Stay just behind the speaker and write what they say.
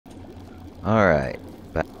Alright,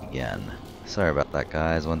 back again. Sorry about that,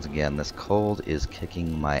 guys. Once again, this cold is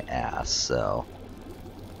kicking my ass, so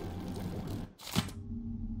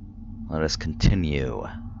let us continue.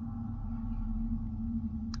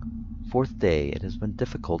 Fourth day, it has been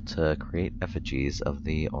difficult to create effigies of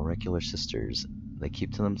the Oracular Sisters. They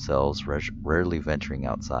keep to themselves, rarely venturing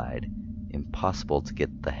outside. Impossible to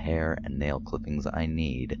get the hair and nail clippings I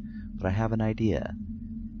need, but I have an idea.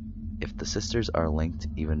 If the sisters are linked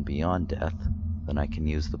even beyond death, then I can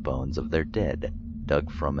use the bones of their dead,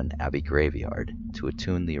 dug from an abbey graveyard, to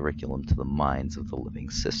attune the Oraculum to the minds of the living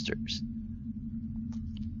sisters.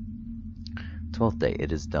 12th day,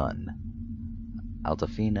 it is done.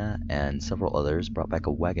 Altafina and several others brought back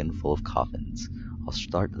a wagon full of coffins. I'll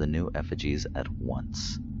start the new effigies at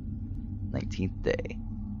once. 19th day,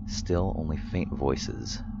 still only faint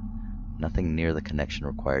voices. Nothing near the connection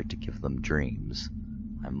required to give them dreams.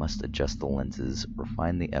 I must adjust the lenses,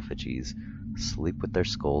 refine the effigies, sleep with their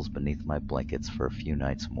skulls beneath my blankets for a few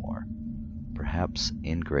nights more. Perhaps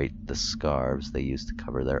integrate the scarves they use to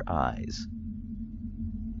cover their eyes.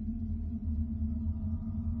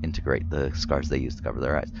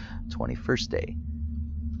 21st day.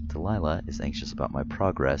 Delilah is anxious about my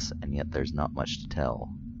progress, and yet there's not much to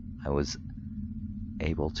tell. I was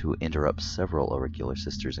able to interrupt several Oracular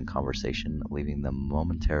Sisters in conversation, leaving them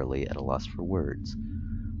momentarily at a loss for words.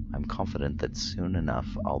 I'm confident that soon enough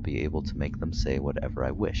I'll be able to make them say whatever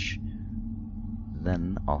I wish.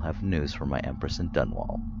 Then I'll have news from my Empress in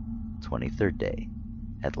Dunwall. 23rd day.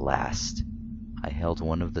 At last. I held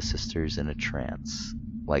one of the sisters in a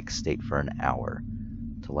trance-like state for an hour.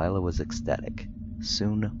 Delilah was ecstatic.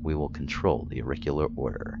 Soon we will control the Auricular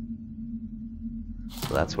Order.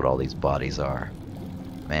 So that's what all these bodies are.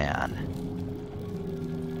 Man.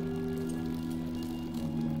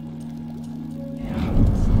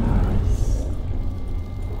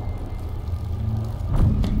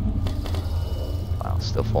 Wow,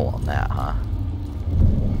 still full on that, huh?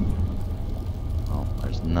 Well,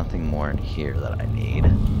 there's nothing more in here that I need.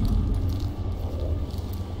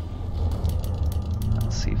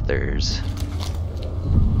 Let's see if there's...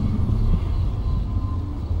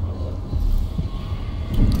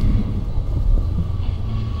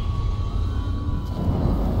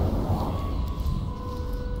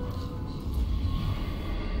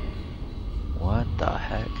 What the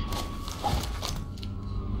heck?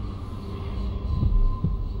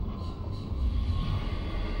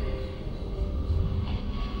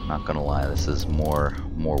 Not gonna lie, this is more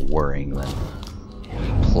worrying than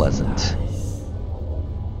pleasant.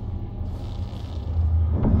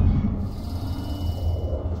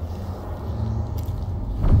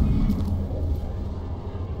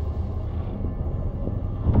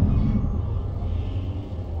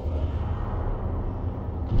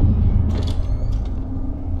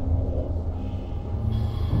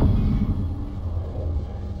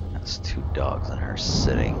 That's two dogs in her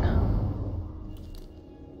sitting.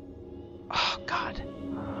 Oh god.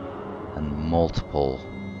 And multiple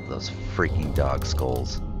of those freaking dog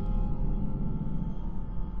skulls.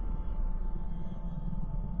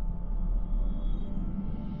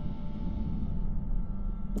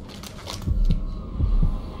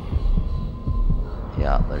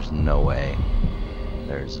 Yeah, there's no way.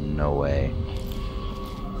 There's no way.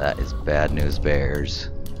 That is bad news bears.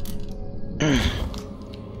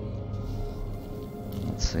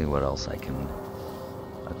 Let's see what else I can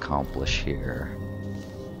accomplish here.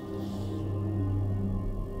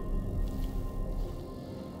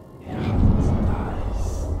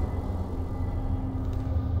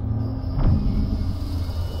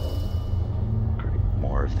 Great,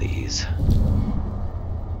 more of these.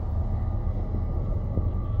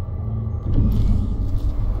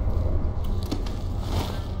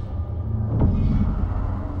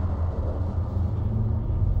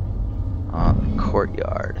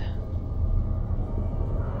 Courtyard.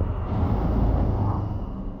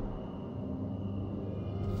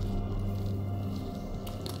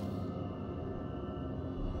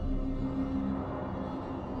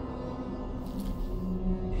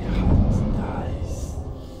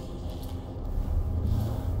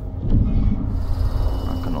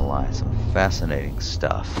 Not gonna lie, some fascinating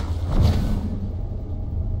stuff.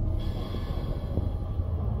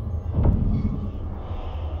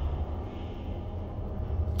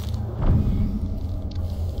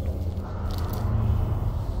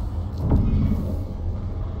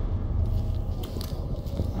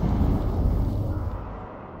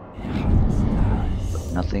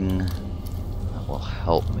 Nothing that will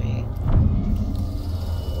help me.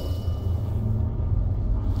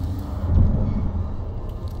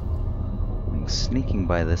 I mean, sneaking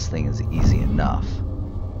by this thing is easy enough.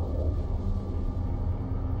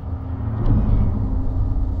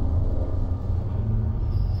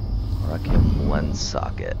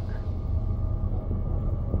 socket.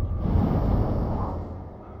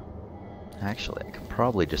 Actually, I could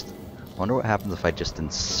probably just... wonder what happens if I just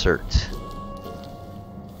insert.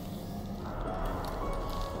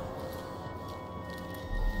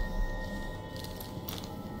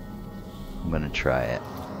 I'm gonna try it.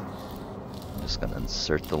 I'm just gonna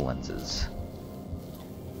insert the lenses.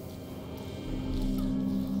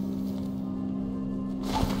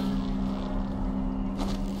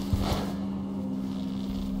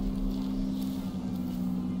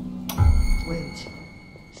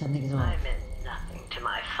 Something's wrong. I meant nothing to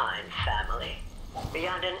my fine family.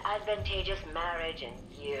 Beyond an advantageous marriage and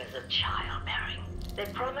years of childbearing. They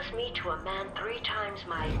promised me to a man 3 times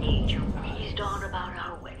my age who wheezed on about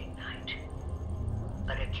our wedding night.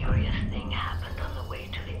 But a curious thing happened on the way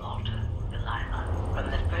to the altar, Delilah. From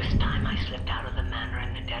the first time I slipped out of the manor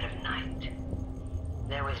in the dead of night,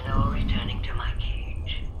 there was no returning to my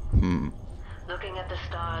cage. Looking at the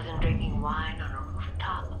stars and drinking wine on a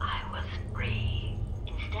rooftop, I was free.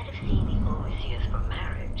 Instead of seeing the overseers for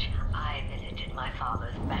marriage, I visited my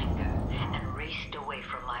father's banker and raced away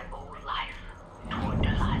from my old life toward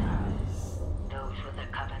Delilah. Those were the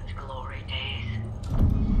Coven's glory days.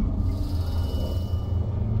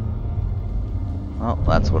 Well,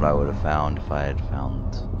 that's what I would have found if I had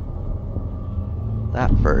found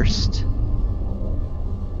that first.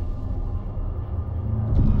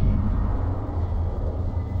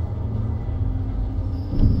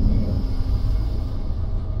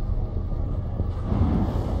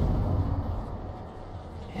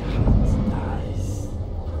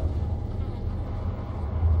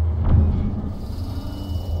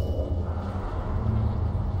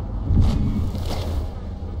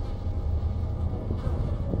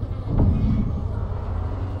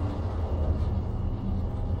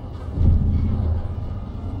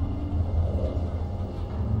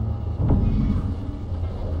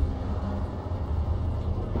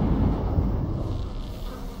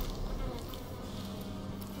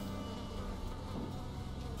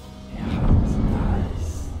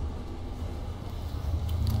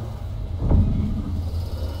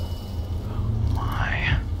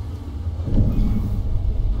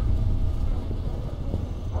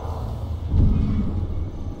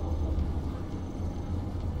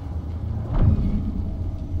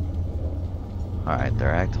 Alright,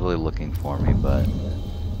 they're actively looking for me, but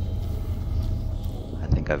I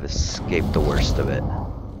think I've escaped the worst of it.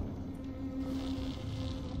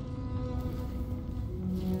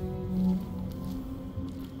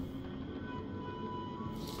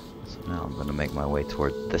 So now I'm gonna make my way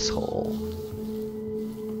toward this hole.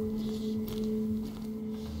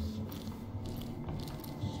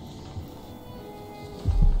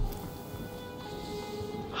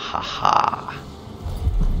 Haha.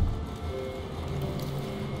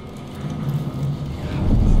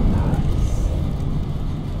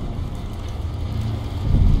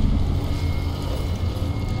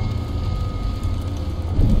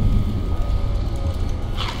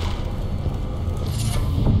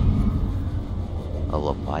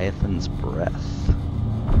 Leviathan's breath.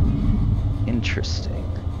 Interesting.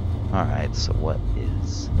 Alright, so what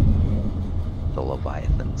is the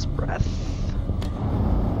Leviathan's breath?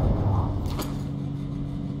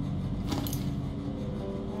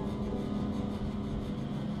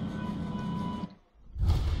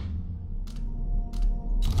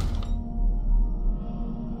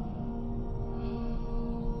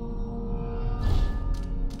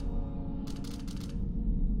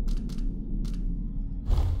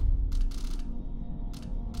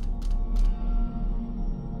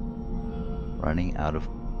 Running out of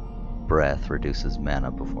breath reduces mana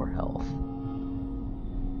before health.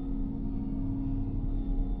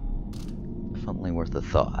 Definitely worth a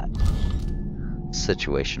thought.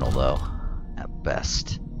 Situational though, at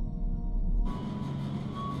best.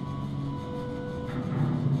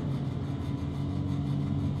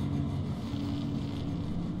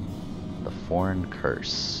 The Foreign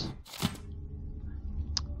Curse.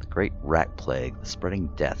 The Great Rat Plague, the Spreading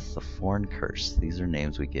Death, the Foreign Curse. These are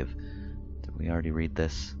names we give. Did we already read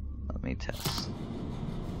this? Let me test.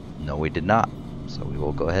 No, we did not. So we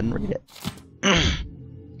will go ahead and read it.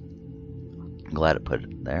 I'm glad it put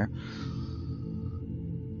it there.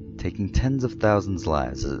 Taking tens of thousands'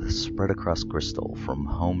 lives as it spread across Crystal, from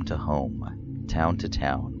home to home, town to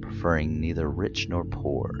town, preferring neither rich nor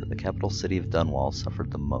poor, the capital city of Dunwall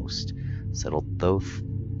suffered the most, settled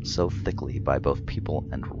so thickly by both people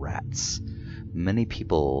and rats. Many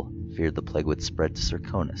people feared the plague would spread to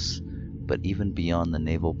Serconis, but even beyond the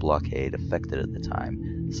naval blockade affected at the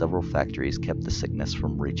time, several factories kept the sickness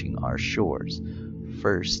from reaching our shores.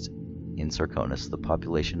 First, In Sarkonis, the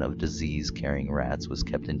population of disease-carrying rats was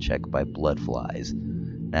kept in check by blood flies,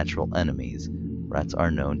 natural enemies. Rats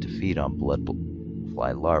are known to feed on blood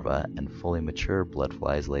fly larvae, and fully mature blood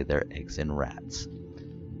flies lay their eggs in rats.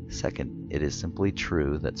 Second, it is simply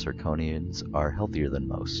true that Sarkonians are healthier than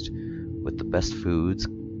most, with the best foods,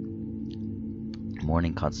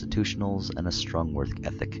 morning constitutionals, and a strong work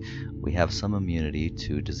ethic. We have some immunity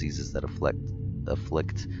to diseases that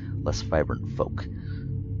afflict less vibrant folk.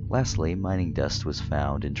 Lastly, mining dust was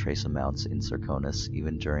found in trace amounts in Sarkonis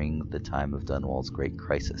even during the time of Dunwall's Great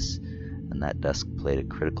Crisis, and that dust played a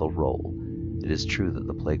critical role. It is true that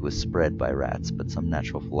the plague was spread by rats, but some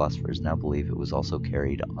natural philosophers now believe it was also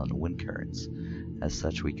carried on wind currents. As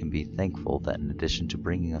such, we can be thankful that in addition to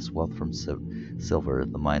bringing us wealth from silver,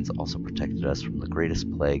 the mines also protected us from the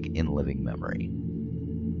greatest plague in living memory.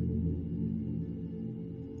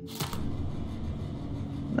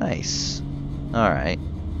 Nice. Alright.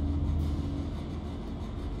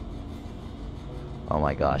 Oh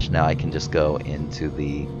my gosh, now I can just go into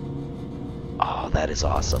the... Oh, that is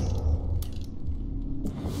awesome.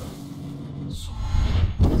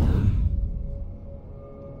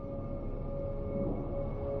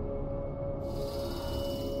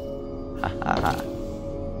 Haha.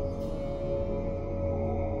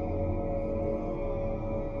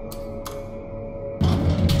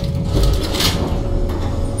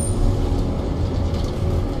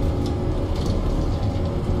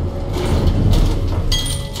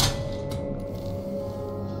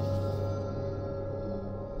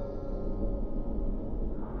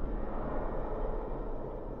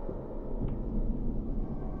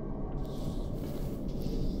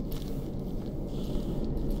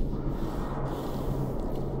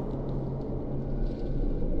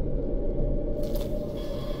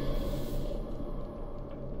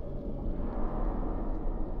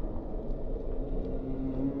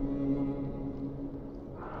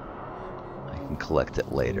 Collect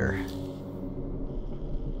it later.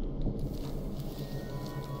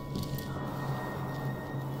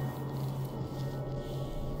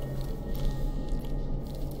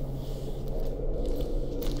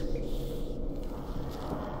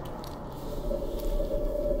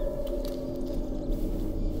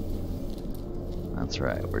 That's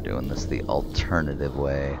right, we're doing this the alternative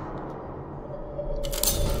way.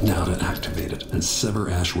 Now to activate it and sever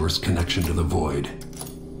Ashworth's connection to the void.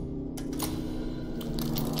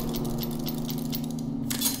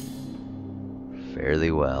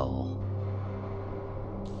 Fairly well.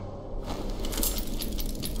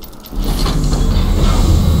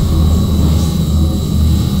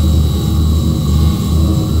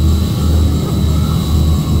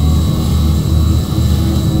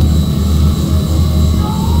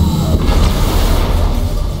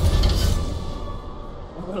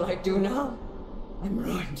 What will I do now? I'm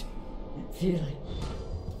ruined. I'm feeling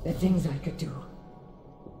the things I could do.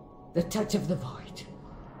 The touch of the void.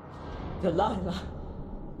 Delilah.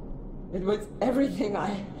 It was everything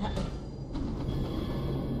I had.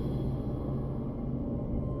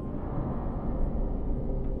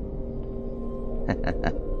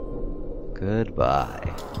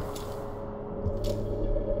 Goodbye.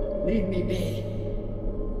 Leave me be.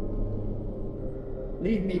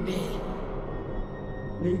 Leave me be.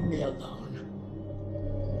 Leave me alone.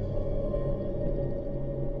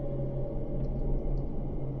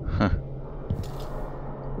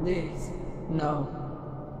 Please, no.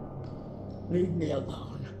 Leave me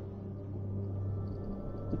alone.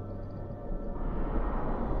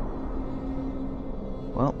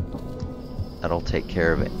 Well, that'll take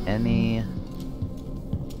care of any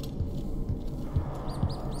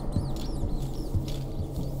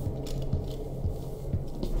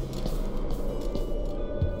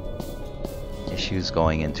issues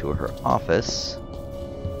going into her office,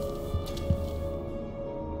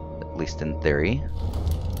 at least in theory.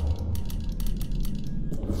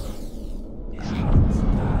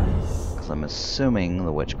 I'm assuming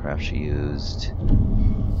the witchcraft she used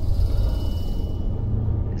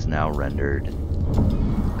is now rendered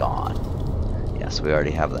gone. Yes, we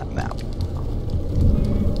already have that map.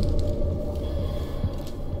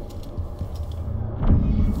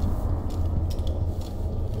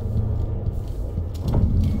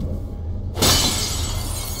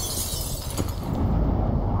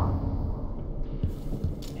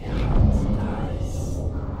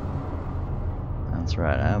 That's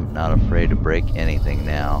right, I'm not afraid to break anything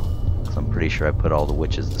now, because I'm pretty sure I put all the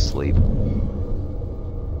witches to sleep.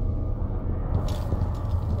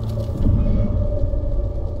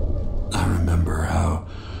 I remember how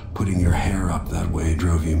putting your hair up that way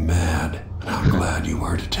drove you mad, and how glad you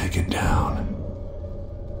were to take it down.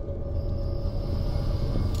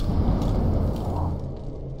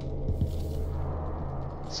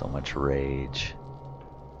 So much rage.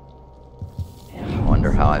 I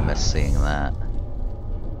wonder how I missed seeing that.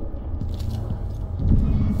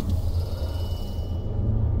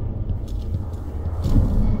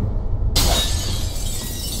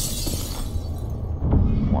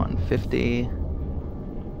 $150.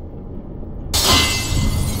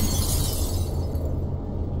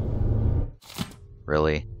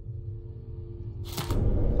 Really?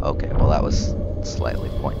 Okay, well that was slightly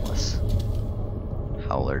pointless.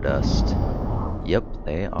 Howler dust. Yep,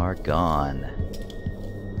 they are gone.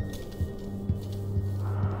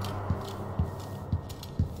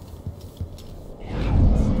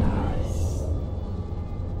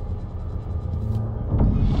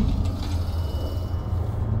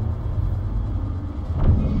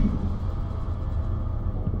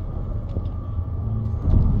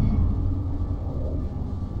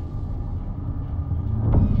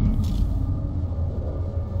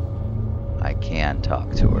 I can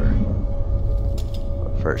talk to her.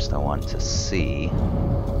 But first I want to see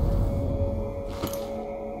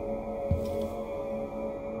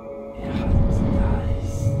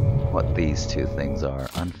what these two things are.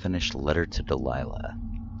 Unfinished letter to Delilah.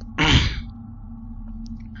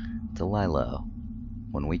 Delilah,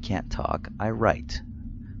 when we can't talk, I write.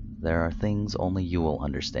 There are things only you will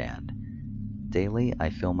understand. Daily, I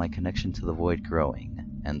feel my connection to the void growing,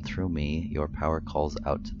 and through me, your power calls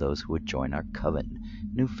out to those who would join our coven.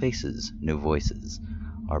 New faces, new voices.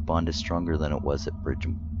 Our bond is stronger than it was at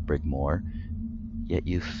Brigmore, yet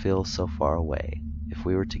you feel so far away. If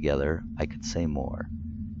we were together, I could say more.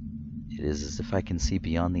 It is as if I can see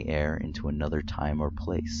beyond the air into another time or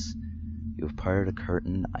place. You have parted a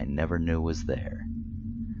curtain I never knew was there.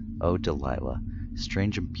 Oh, Delilah,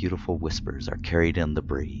 strange and beautiful whispers are carried in the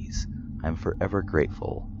breeze. I am forever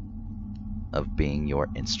grateful of being your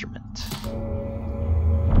instrument.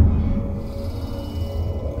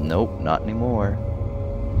 Nope, not anymore.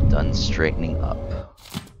 Done straightening up.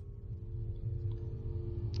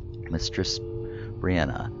 Mistress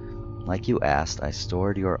Breanna, like you asked, I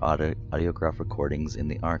stored your audiograph recordings in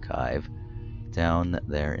the archive down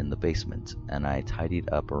there in the basement, and I tidied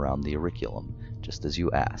up around the Oraculum, just as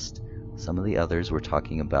you asked. Some of the others were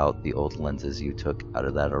talking about the old lenses you took out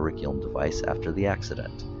of that Oraculum device after the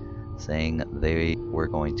accident, saying they were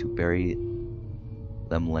going to bury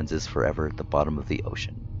them lenses forever at the bottom of the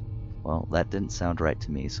ocean. Well, that didn't sound right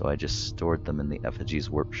to me, so I just stored them in the effigy's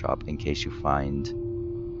workshop in case you find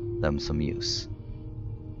them some use.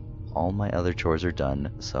 All my other chores are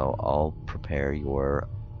done, so I'll prepare your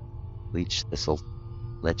leche thistle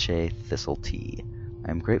tea. I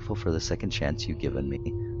am grateful for the second chance you've given me.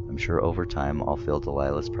 I'm sure over time I'll feel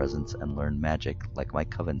Delilah's presence and learn magic like my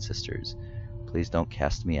coven sisters. Please don't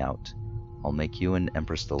cast me out. I'll make you and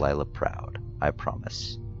Empress Delilah proud. I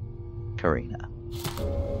promise. Karina.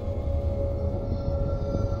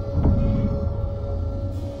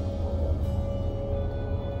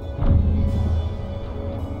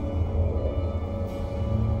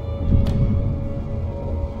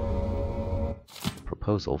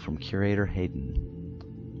 Proposal from Curator Hayden.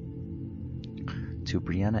 To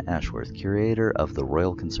Breanna Ashworth, Curator of the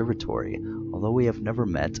Royal Conservatory. Although we have never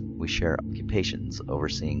met, we share occupations,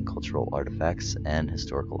 overseeing cultural artifacts and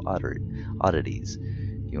historical oddities.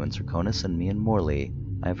 You and Serconis and me and Morley,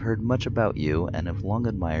 I have heard much about you and have long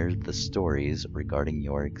admired the stories regarding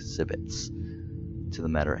your exhibits. To the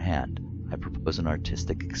matter at hand, I propose an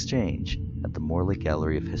artistic exchange. At the Morley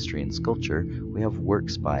Gallery of History and Sculpture, we have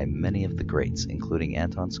works by many of the greats, including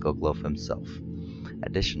Anton Skoglov himself.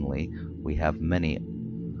 Additionally, we have many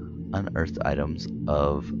unearthed items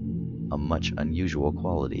of a much unusual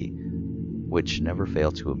quality, which never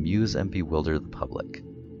fail to amuse and bewilder the public.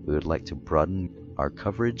 We would like to broaden our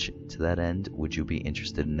coverage. To that end, would you be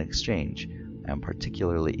interested in exchange? I am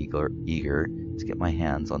particularly eager to get my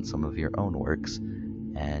hands on some of your own works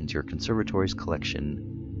and your conservatory's collection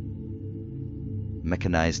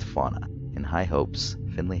mechanized fauna. In high hopes,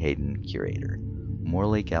 Finley Hayden, Curator.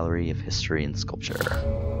 Morley Gallery of History and Sculpture.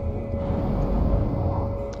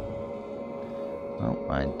 Well,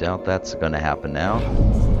 I doubt that's gonna happen now.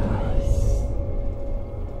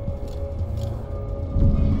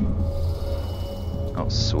 Oh,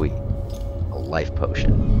 sweet. A life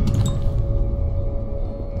potion.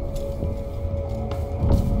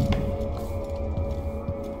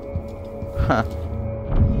 Huh.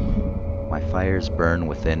 My fires burn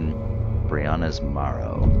within Breanna's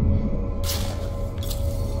marrow.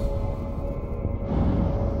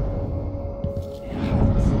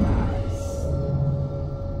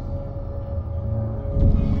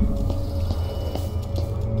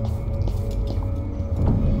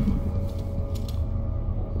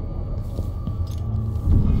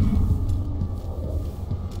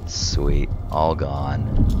 All gone.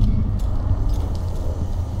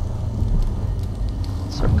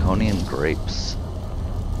 Zirconian grapes.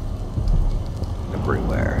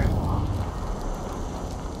 Everywhere.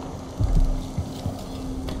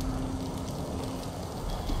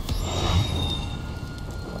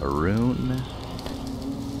 A rune.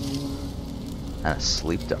 And a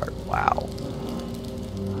sleep dart. Wow.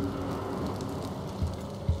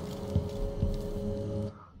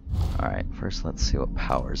 Alright, first let's see what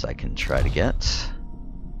powers I can try to get.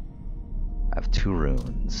 I have 2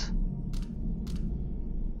 runes.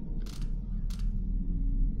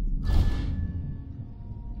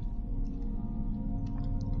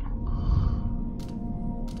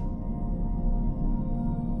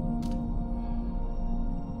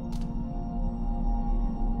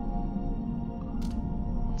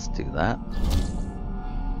 Let's do that.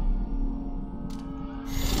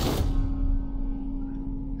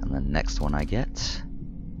 And the next one I get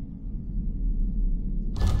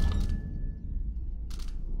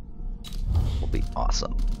will be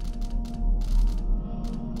awesome.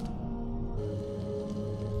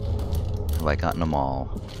 Have I gotten them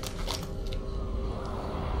all?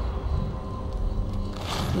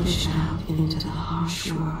 Push out into the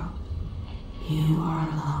harsh world. You are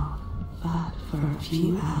alone, but for a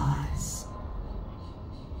few allies.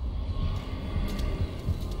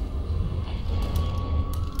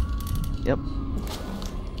 Yep.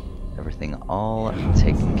 Everything all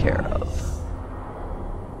taken care of.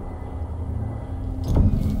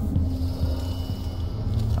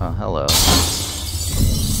 Oh, hello.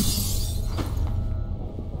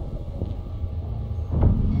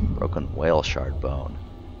 Broken whale shard bone.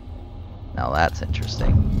 Now that's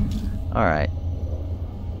interesting. Alright.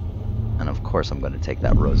 And of course I'm going to take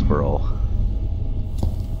that rose burl.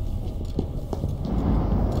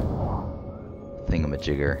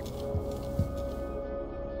 Thingamajigger.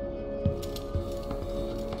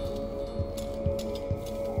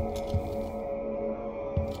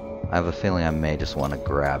 I have a feeling I may just want to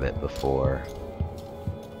grab it before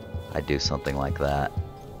I do something like that.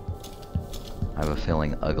 I have a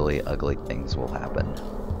feeling ugly, ugly things will happen.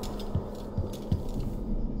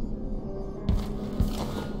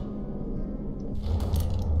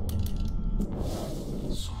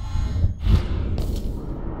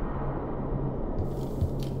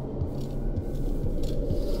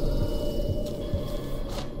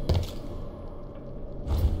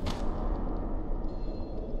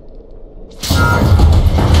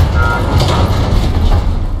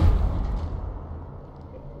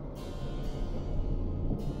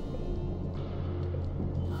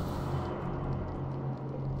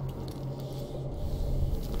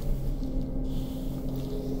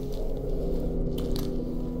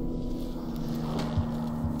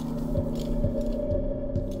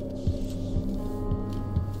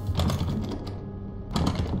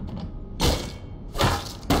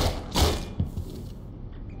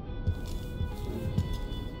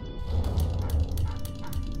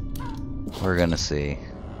 We're gonna see.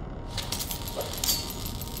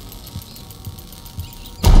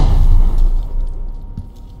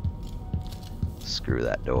 Screw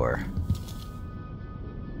that door.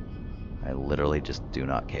 I literally just do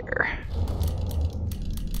not care.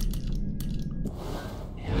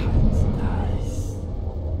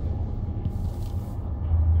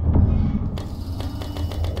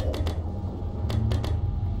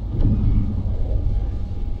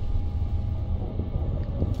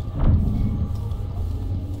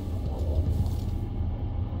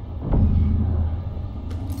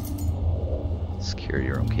 Secure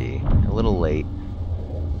your own key. A little late.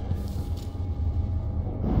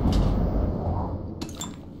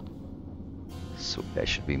 Sweet, I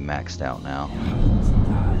should be maxed out now.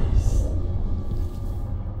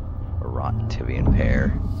 A rotten Tibian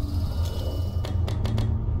pear.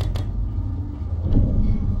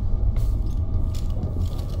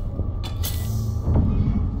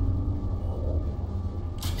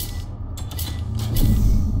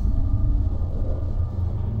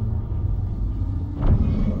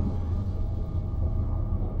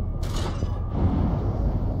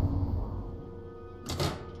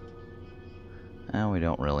 We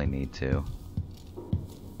don't really need to.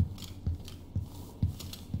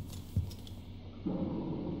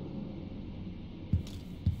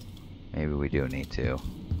 Maybe we do need to.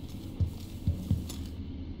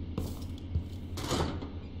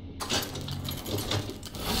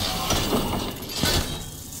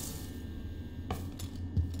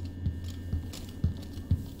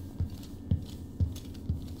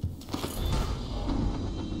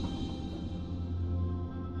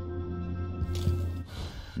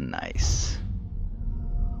 Nice.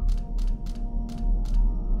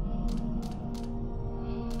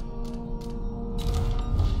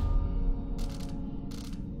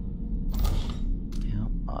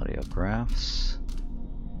 radiographs.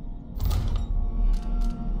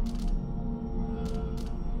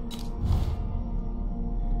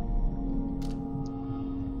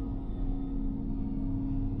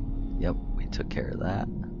 Yep, we took care of that.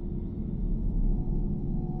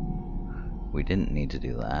 We didn't need to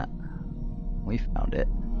do that. We found it.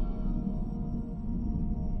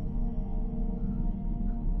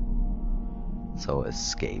 So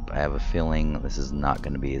escape. I have a feeling this is not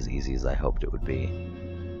going to be as easy as I hoped it would be.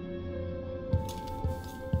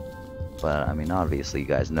 But I mean, obviously you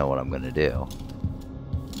guys know what I'm going to do.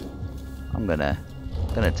 I'm gonna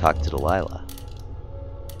talk to Delilah.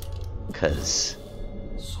 'Cause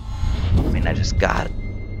I mean, I just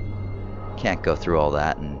can't go through all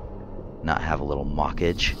that and not have a little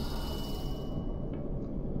mockage.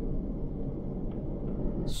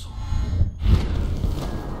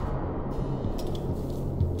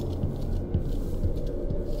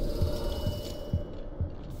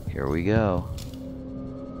 Here we go.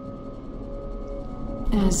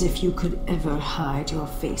 As if you could ever hide your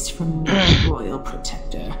face from me, Royal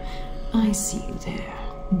Protector. I see you there,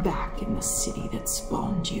 back in the city that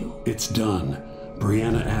spawned you. It's done.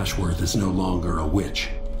 Breanna Ashworth is no longer a witch.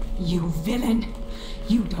 You villain!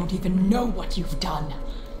 You don't even know what you've done.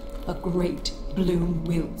 A great bloom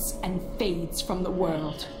wilts and fades from the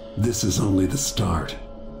world. This is only the start.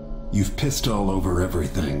 You've pissed all over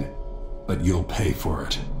everything, but you'll pay for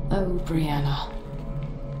it. Oh, Breanna.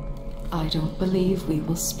 I don't believe we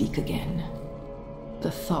will speak again.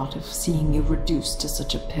 The thought of seeing you reduced to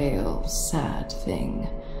such a pale, sad thing.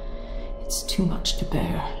 It's too much to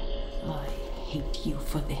bear. I hate you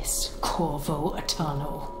for this, Corvo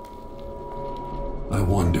Atano. I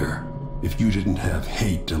wonder, if you didn't have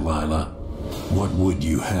hate, Delilah, what would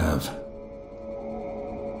you have?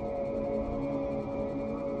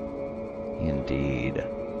 Indeed.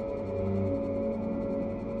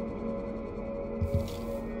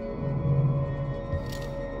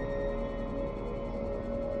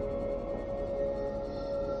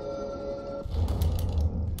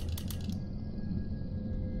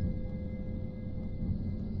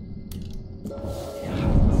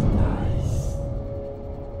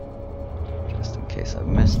 Just in case I've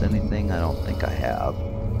missed anything, I don't think I have.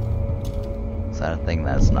 Is that a thing?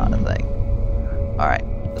 That's not a thing. Alright,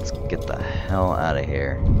 let's get the hell out of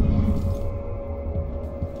here.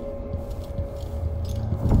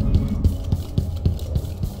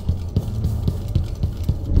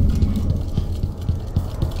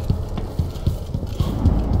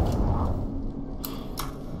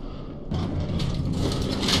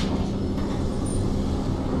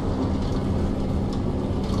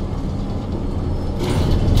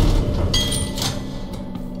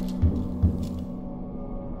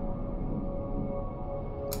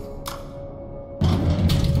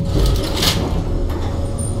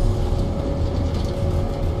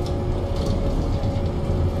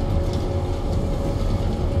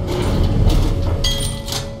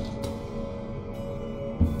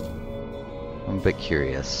 I'm a bit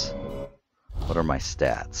curious. What are my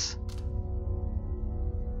stats?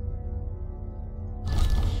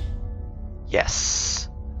 Yes!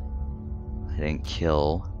 I didn't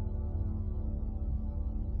kill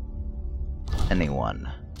anyone.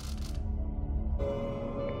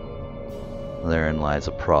 Therein lies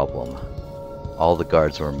a problem. All the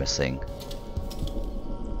guards were missing.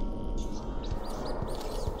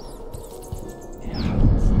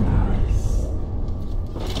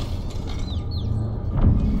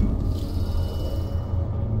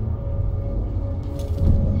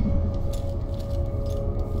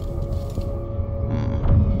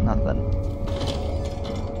 Nothing.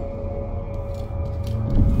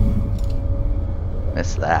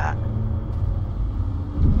 Missed that.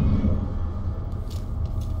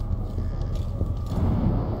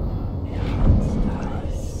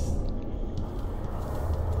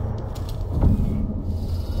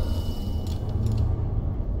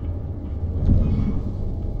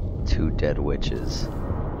 Two dead witches.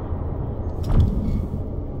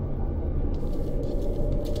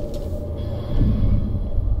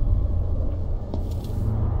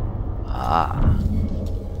 Ah.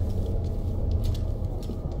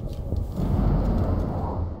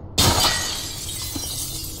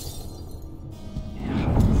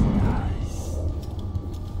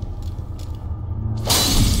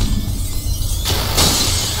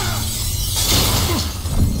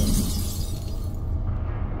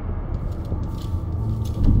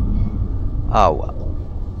 Oh well.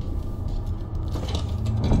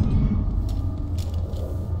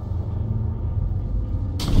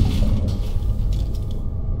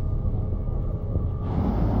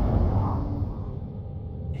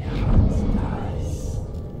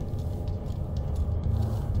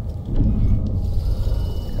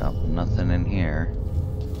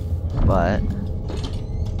 but...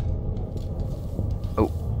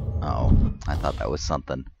 Oh, I thought that was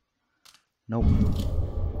something. Nope.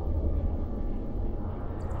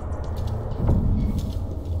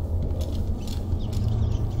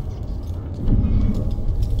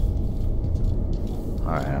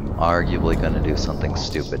 Alright, I'm arguably gonna do something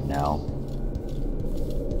stupid now.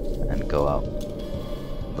 And go out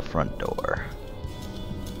the front door.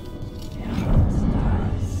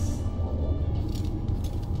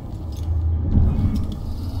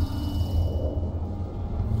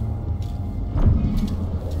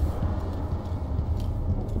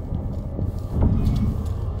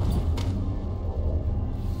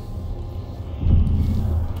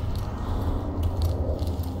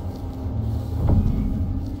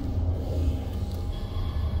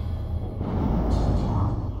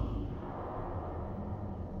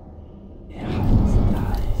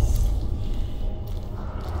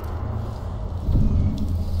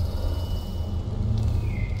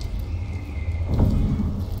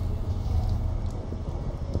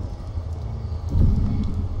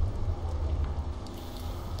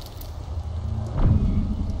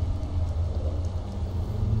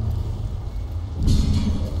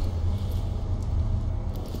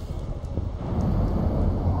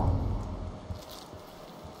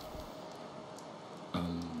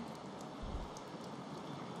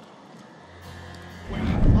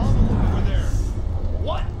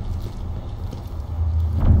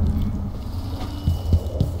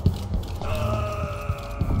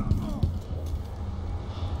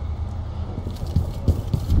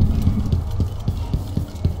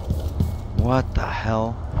 What the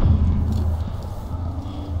hell?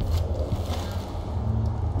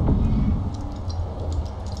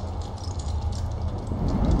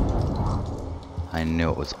 I knew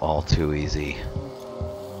it was all too easy.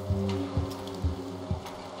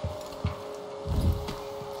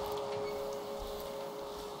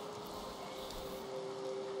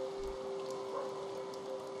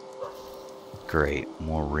 Great,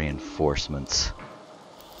 more reinforcements.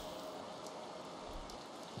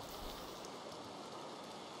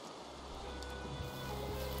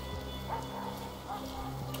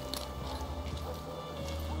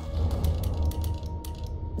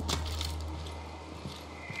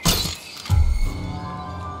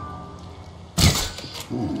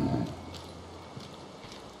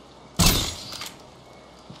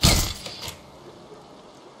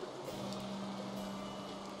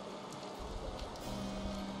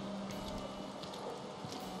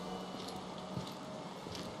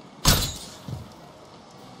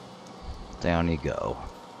 Down you go.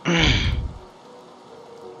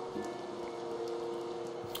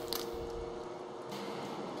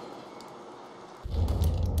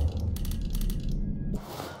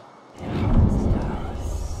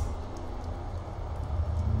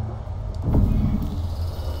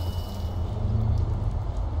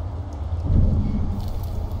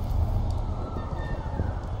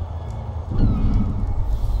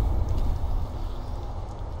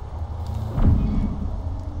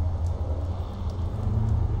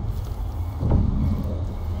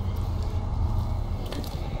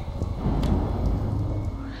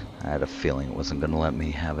 I had a feeling it wasn't going to let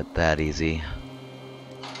me have it that easy.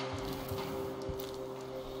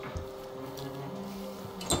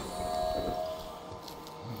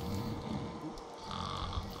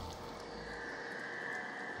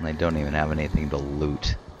 And I don't even have anything to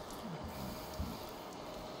loot.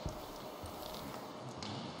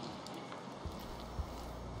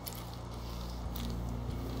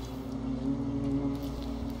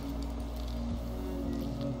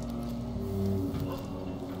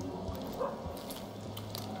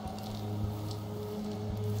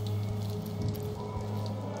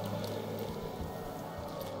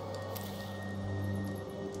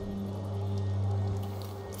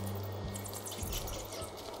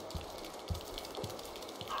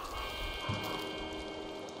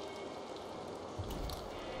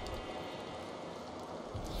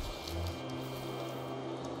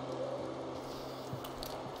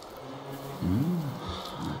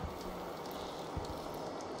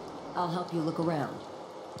 I'll help you look around.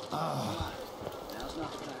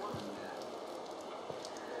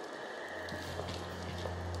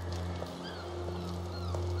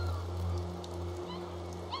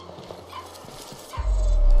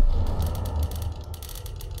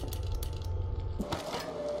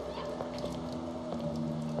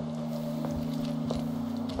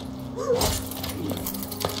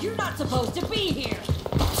 You're not supposed to be here!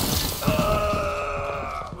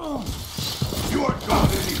 You aren't gone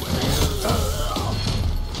anywhere.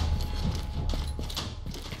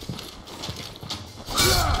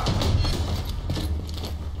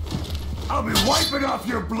 Wiping off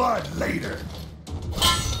your blood later.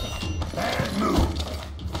 Bad move.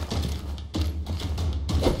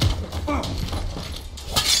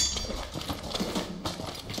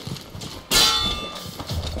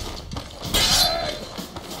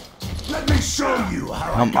 Let me show you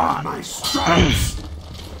how I got my stripes.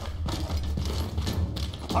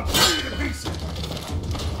 I'll tear you to pieces.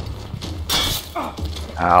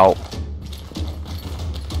 Ow.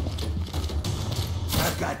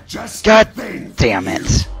 I've got just God the thing for damn you.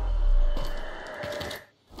 it.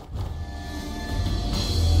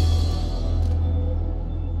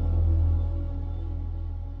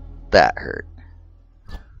 That hurt.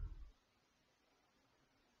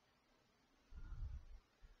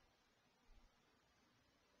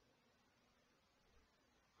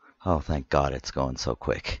 Oh, thank God it's going so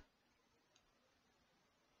quick.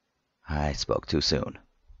 I spoke too soon.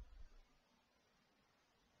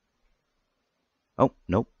 Oh,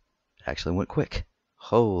 nope. It actually went quick.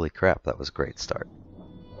 Holy crap, that was a great start.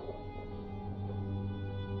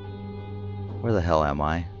 Where the hell am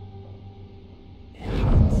I?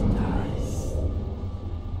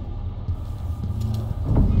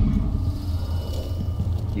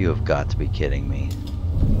 You have got to be kidding me.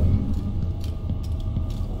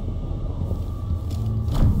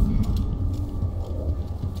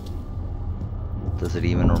 Does it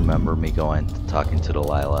even remember me talking to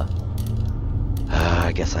Delilah?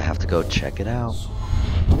 I guess I have to go check it out.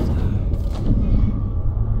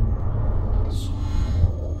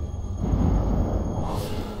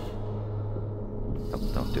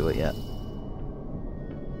 Oh, don't do it yet.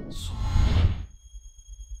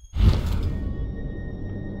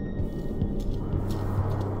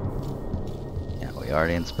 Yeah, we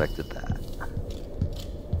already inspected that.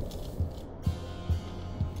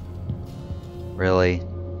 Really?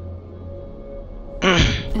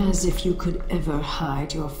 As if you could ever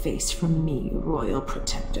hide your face from me, Royal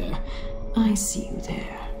Protector. I see you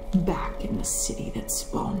there, back in the city that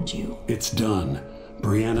spawned you. It's done.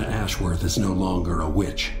 Breanna Ashworth is no longer a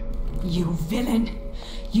witch. You villain!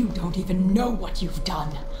 You don't even know what you've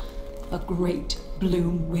done. A great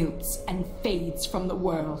bloom wilts and fades from the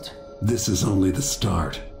world. This is only the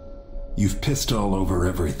start. You've pissed all over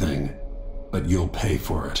everything, but you'll pay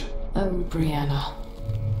for it. Oh, Breanna.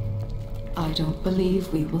 I don't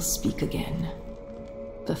believe we will speak again.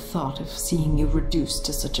 The thought of seeing you reduced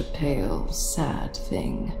to such a pale, sad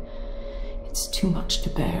thing. It's too much to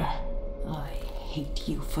bear. I hate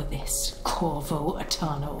you for this, Corvo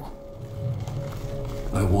Atano.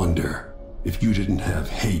 I wonder, if you didn't have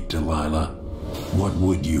hate, Delilah, what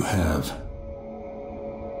would you have?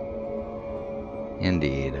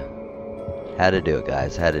 Indeed. Had to do it,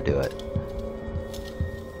 guys. Had to do it.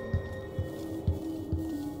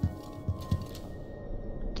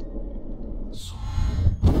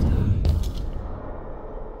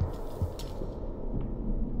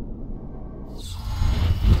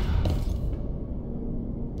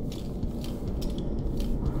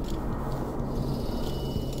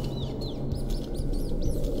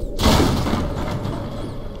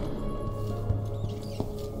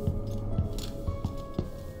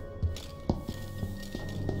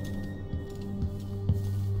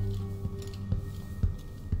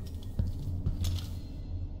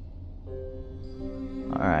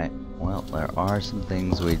 Alright, well, there are some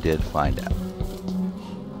things we did find out.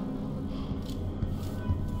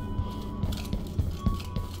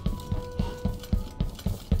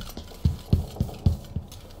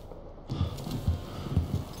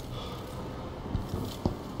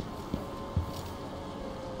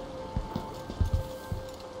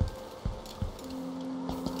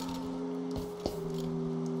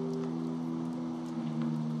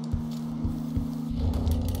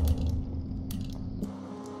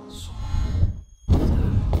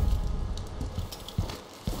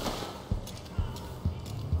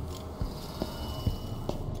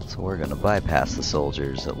 So we're gonna bypass the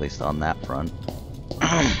soldiers, at least on that front.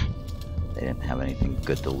 They didn't have anything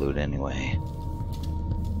good to loot anyway.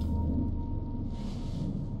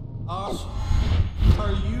 Are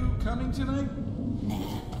you coming tonight?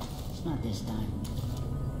 Nah, it's not this time.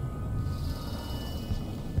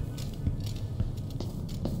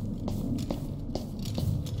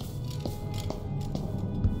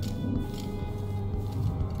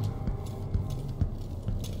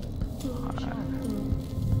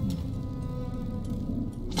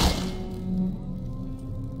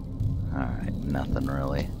 Alright, nothing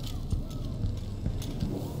really.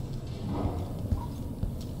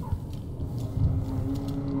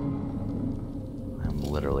 I'm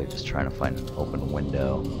literally just trying to find an open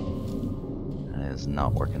window, and it is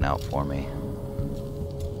not working out for me.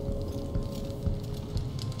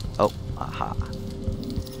 Oh, aha.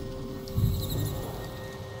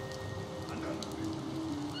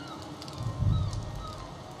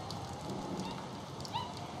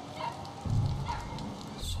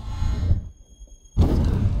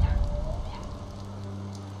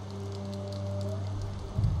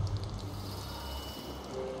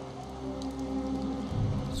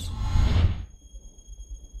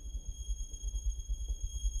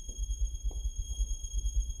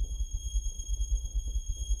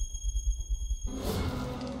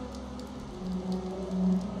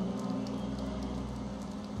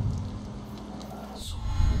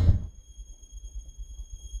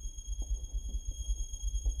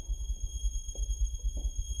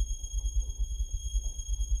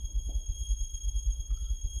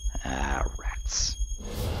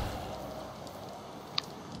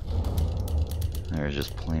 There's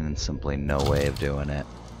just plain and simply no way of doing it.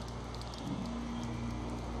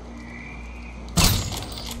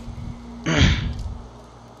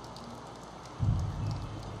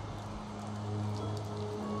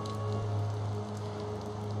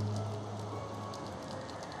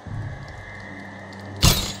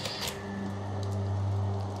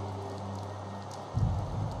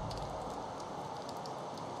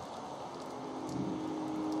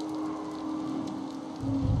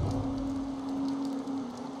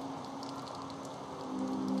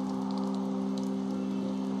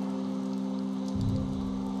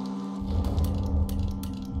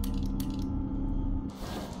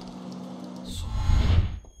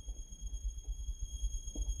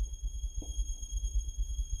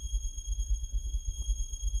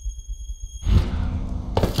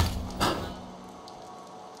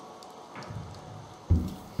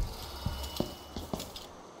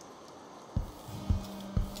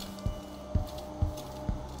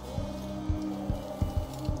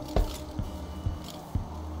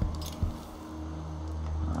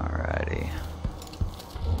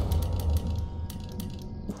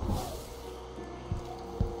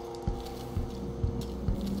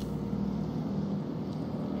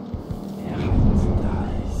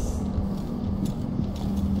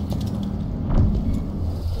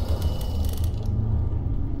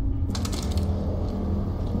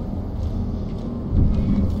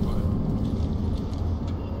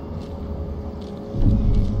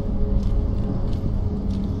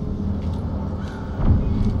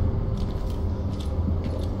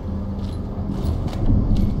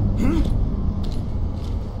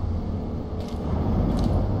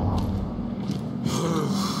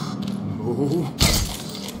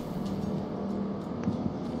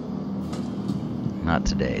 Not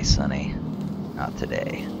today, Sonny. Not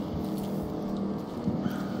today.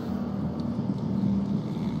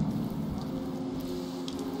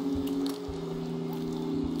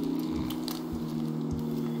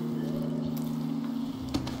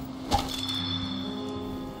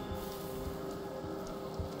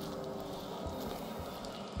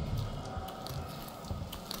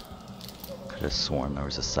 Could have sworn there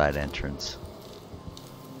was a side entrance.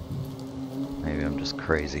 Maybe I'm just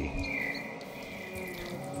crazy.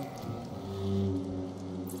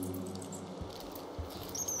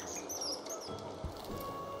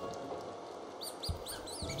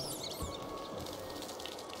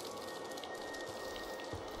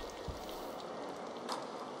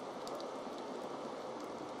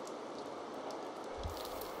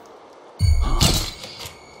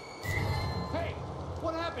 Hey,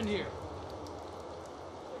 what happened here?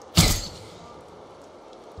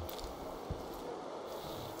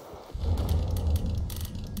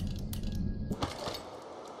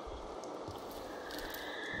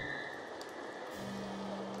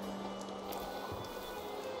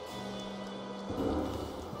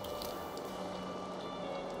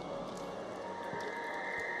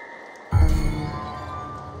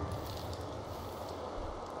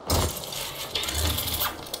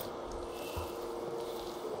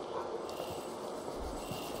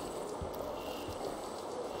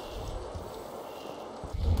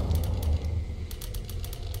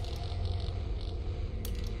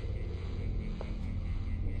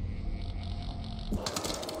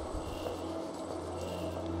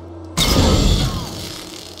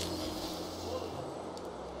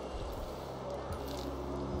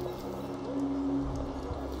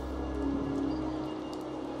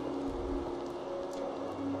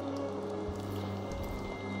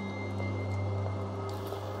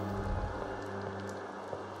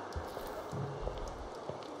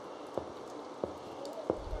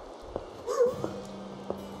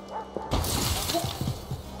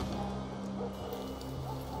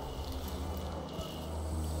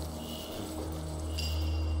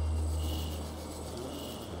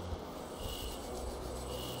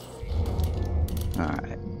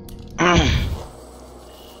 Alright.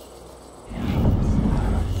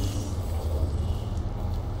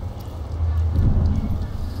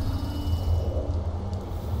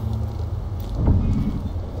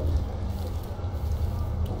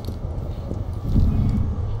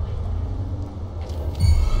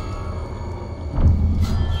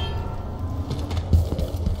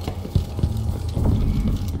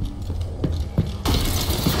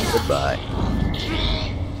 Goodbye.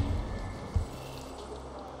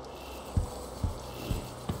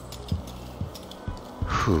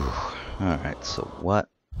 Whew. Alright, so what?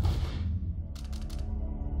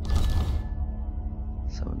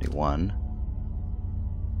 71.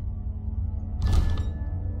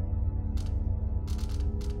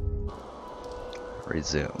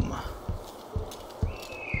 Resume.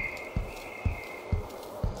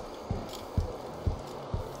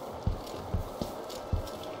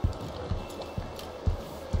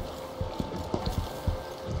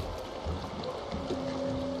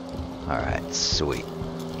 Sweet.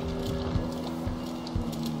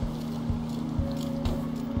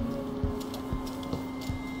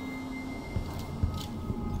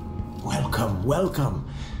 Welcome, welcome.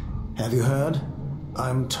 Have you heard?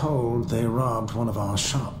 I'm told they robbed one of our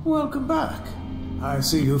shops. Welcome back. I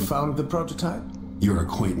see you found the prototype. Your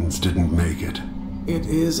acquaintance didn't make it. It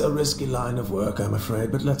is a risky line of work, I'm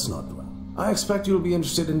afraid, but let's not dwell. I expect you'll be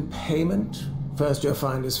interested in payment. First your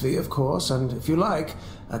finder's fee, of course, and if you like,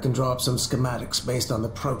 I can draw up some schematics based on the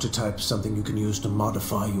prototype, something you can use to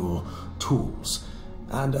modify your tools.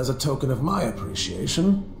 And as a token of my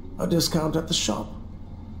appreciation, a discount at the shop.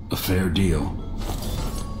 A fair deal.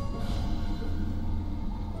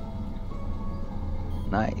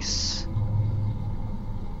 Nice.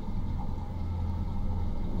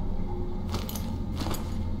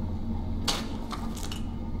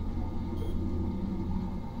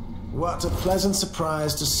 What a pleasant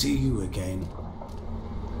surprise to see you again.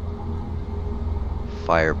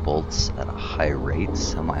 Fire bolts at a high rate,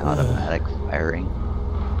 semi-automatic firing.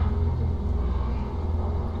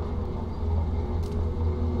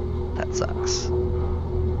 That sucks.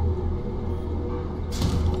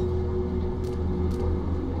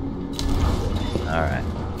 Alright.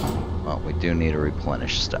 Well, we do need to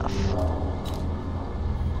replenish stuff.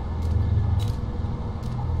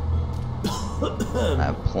 I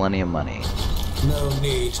have plenty of money. No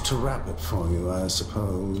need to wrap it for you, I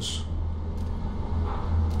suppose.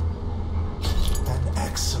 An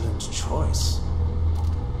excellent choice.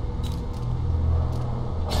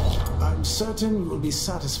 I'm certain you will be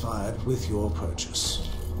satisfied with your purchase.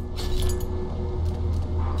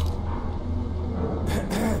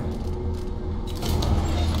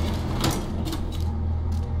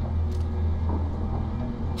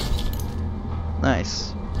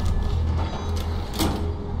 Nice.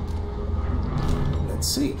 Let's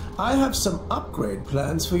see. I have some upgrade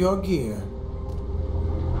plans for your gear.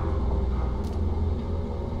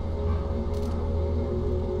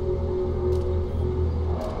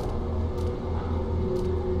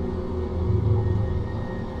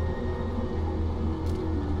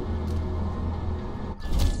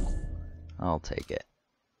 I'll take it.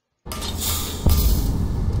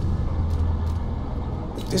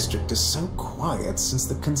 The district is so quiet since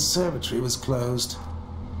the conservatory was closed.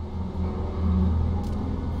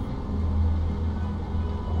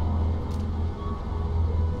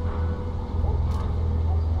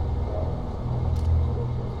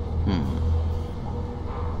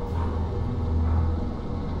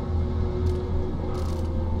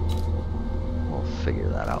 We'll figure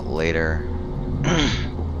that out later.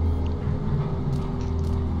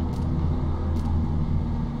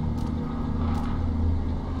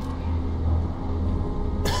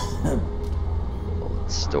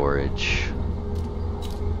 Storage.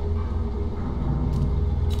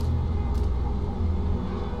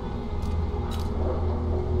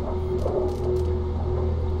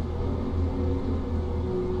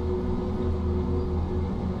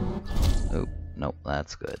 Oh, nope,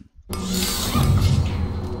 that's good.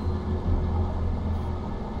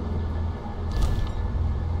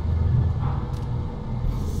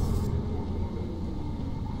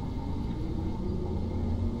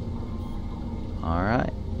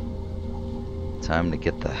 Alright. Time to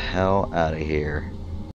get the hell out of here.